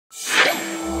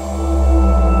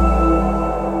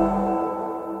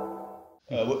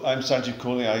I'm Sanjay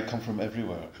Kohli. I come from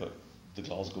everywhere, but the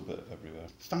Glasgow bit of everywhere.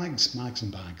 Fags, Mags and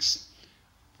Bags.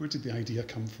 Where did the idea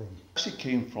come from? Actually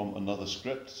came from another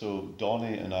script. So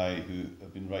Donnie and I, who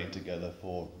have been writing together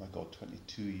for, my God,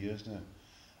 22 years now.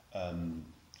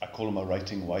 I call him my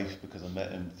writing wife because I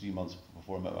met him 3 months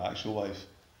before I met my actual wife.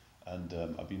 And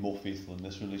I've been more faithful in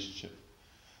this relationship.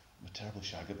 I'm a terrible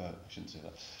shagabout, I shouldn't say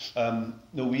that.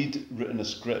 No, we'd written a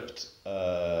script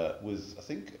with, I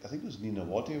think it was Nina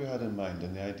Wadi we had in mind,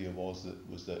 and the idea was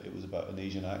that it was about an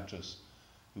Asian actress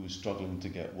who was struggling to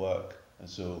get work, and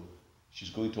so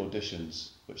she's going to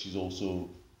auditions, but she's also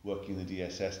working in the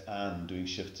DSS and doing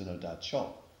shifts in her dad's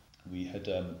shop. We had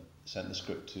sent the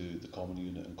script to the comedy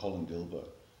unit, and Colin Gilbert,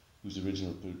 who's the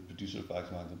original producer of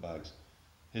Fags, Mags and Bags,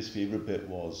 his favourite bit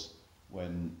was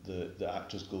when the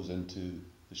actress goes into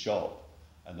the shop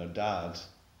and her dad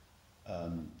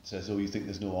says, "Oh, you think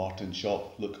there's no art in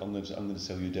shop? Look, I'm going to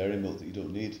sell you dairy milk that you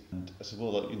don't need." And I said,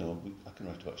 "Well, I can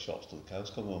write about shops till the cows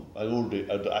come home."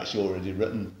 I'd actually already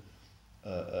written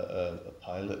a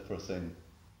pilot for a thing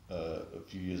a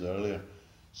few years earlier.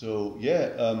 So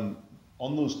yeah,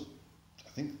 on those,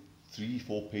 I think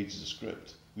 3-4 pages of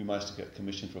script, we managed to get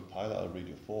commissioned for a pilot out of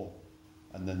Radio 4,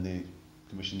 and then they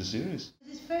commissioned a series.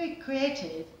 It's very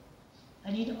creative,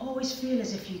 and you always feel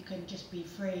as if you can just be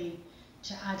free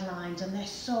to add lines, and they're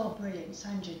so brilliant.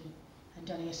 Sanjay and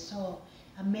Donnie are so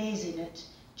amazing at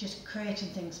just creating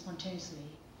things spontaneously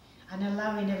and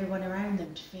allowing everyone around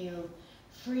them to feel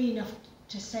free enough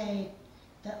to say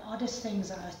the oddest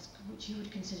things which you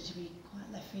would consider to be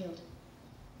quite left field,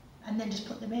 and then just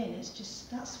put them in. It's just,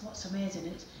 that's what's amazing.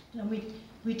 It's,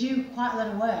 we do quite a lot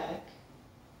of work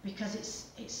because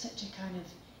it's such a kind of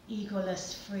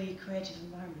egoless, free, creative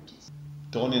environment.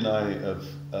 Donnie and I have,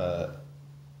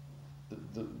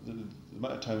 the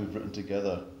amount of time we've written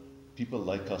together, people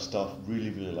like our stuff, really,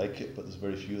 really like it, but there's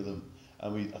very few of them.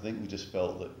 And I think we just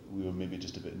felt that we were maybe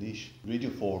just a bit niche. Radio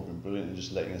 4 have been brilliant in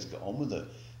just letting us get on with it.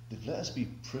 They've let us be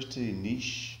pretty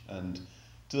niche, and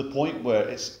to the point where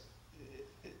it's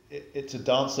a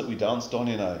dance that we dance,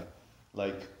 Donnie and I,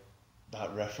 like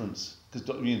that reference. Because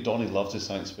Donnie loves his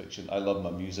science fiction, I love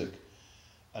my music,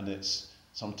 and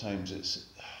sometimes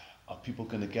are people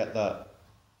going to get that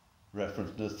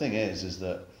reference? The thing is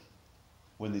that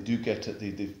when they do get it,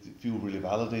 they feel really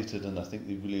validated, and I think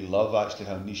they really love actually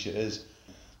how niche it is.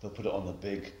 They'll put it on the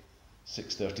big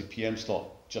 6:30 PM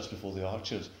slot just before the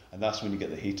Archers, and that's when you get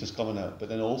the haters coming out. But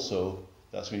then also,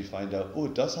 that's when you find out, oh,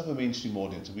 it does have a mainstream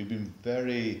audience, and we've been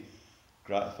very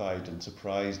gratified and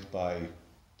surprised by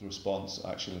the response,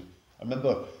 actually. I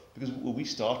remember, because when we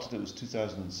started, it was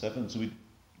 2007, so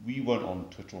we weren't on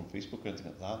Twitter or Facebook or anything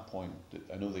at that point.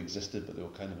 I know they existed, but they were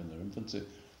kind of in their infancy.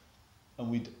 And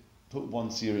we'd put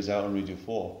one series out on Radio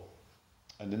 4.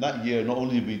 And in that year, not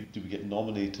only did we get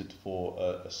nominated for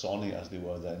a Sony, as they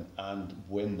were then, and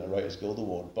win a Writers Guild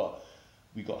Award, but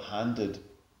we got handed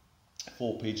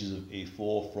 4 pages of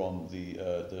A4 from the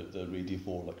Radio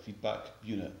 4 feedback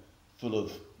unit, full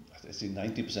of, I'd say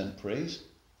 90% praise,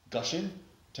 gushing,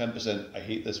 10% I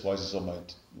hate this, why is this on my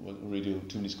radio,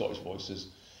 too many Scottish voices.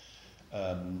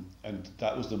 And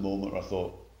that was the moment where I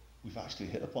thought, we've actually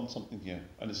hit upon something here.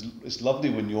 And it's lovely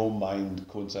when your mind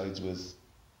coincides with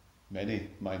many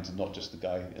minds and not just the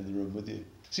guy in the room with you.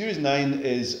 Series 9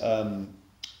 is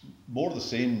more of the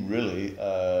same, really.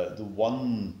 The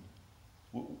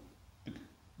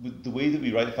way that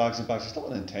we write Fags and Bags, it's not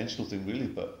an intentional thing really,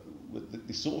 but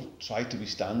they sort of try to be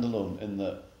standalone in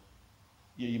that,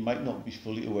 yeah, you might not be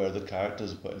fully aware of the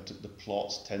characters, but the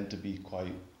plots tend to be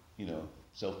quite,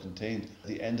 self-contained. At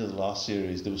the end of the last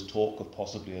series, there was talk of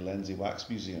possibly a Lindsay Wax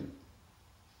Museum,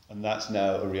 and that's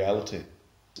now a reality.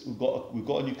 We've got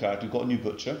a new character, we've got a new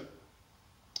butcher,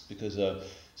 because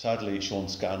sadly Sean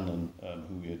Scanlon,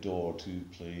 who we adored, who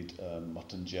played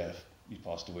Mutton Jeff, he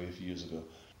passed away a few years ago.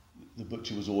 The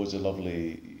butcher was always a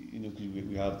lovely,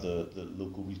 we have the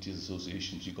local retail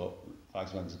associations. You've got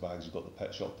Fags, Mags and Bags, you've got the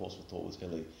pet shop Ports we thought was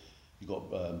hilly, you've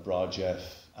got Bra Jeff,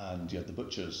 and you have the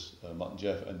butchers, Mutton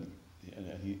Jeff, and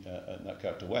that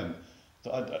character went.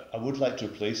 So I would like to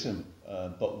replace him,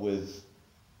 but with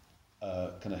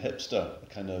kind of hipster, a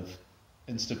kind of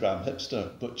Instagram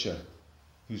hipster butcher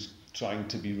who's trying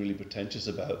to be really pretentious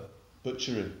about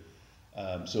butchery.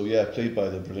 So yeah, played by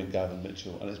the brilliant Gavin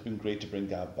Mitchell, and it's been great to bring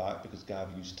Gav back because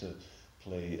Gav used to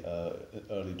play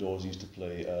early doors. He used to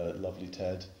play Lovely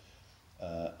Ted,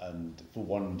 and for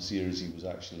one series he was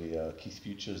actually Keith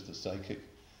Futures, the psychic.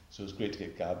 So it's great to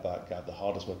get Gav back. Gav, the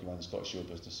hardest working man in Scottish show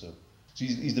business. So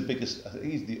he's the biggest. I think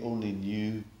he's the only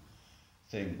new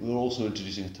thing. We're also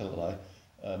introducing, tell a lie,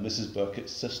 Mrs.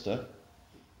 Burkett's sister,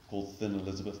 called Thin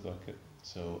Elizabeth Burkett.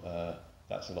 So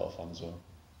that's a lot of fun as well.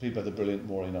 played by the brilliant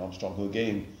Maureen Armstrong, who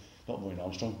again, not Maureen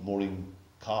Armstrong, Maureen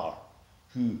Carr,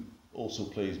 who also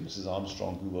plays Mrs.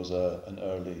 Armstrong, who was an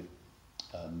early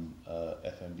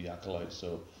FMB acolyte.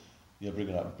 So yeah,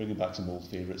 bringing back some old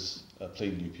favourites,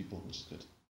 playing new people, which is good.